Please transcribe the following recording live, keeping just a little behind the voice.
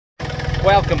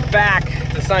Welcome back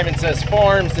to Simon Says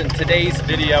Farms, and today's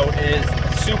video is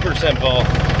super simple.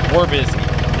 We're busy.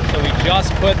 So we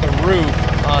just put the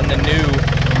roof on the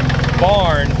new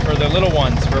barn for the little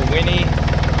ones, for Winnie,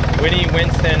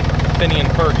 Winston, Finny, and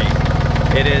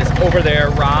Fergie. It is over there.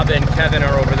 Rob and Kevin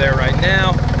are over there right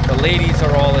now. The ladies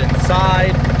are all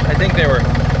inside. I think they were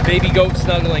baby goat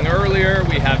snuggling earlier.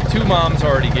 We have 2 moms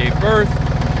already gave birth,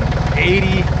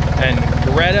 80 and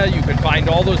Greta. You can find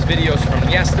all those videos from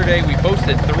yesterday. We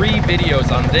posted 3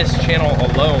 videos on this channel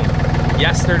alone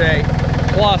yesterday,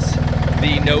 plus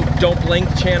the Don't Blink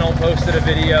channel posted a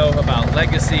video about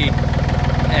Legacy,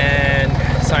 and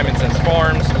Simon Says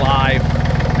Farms live,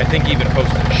 I think, even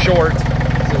posted a short.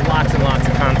 So lots and lots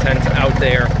of content out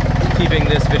there. Keeping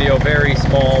this video very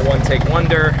small, one take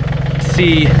wonder.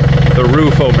 See the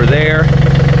roof over there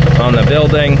on the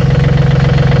building.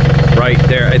 Right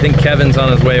there. I think Kevin's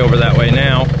on his way over that way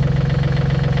now.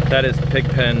 That is the pig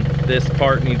pen. This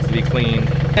part needs to be cleaned.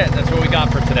 Yeah, that's what we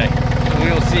got for today.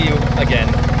 We will see you again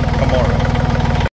tomorrow.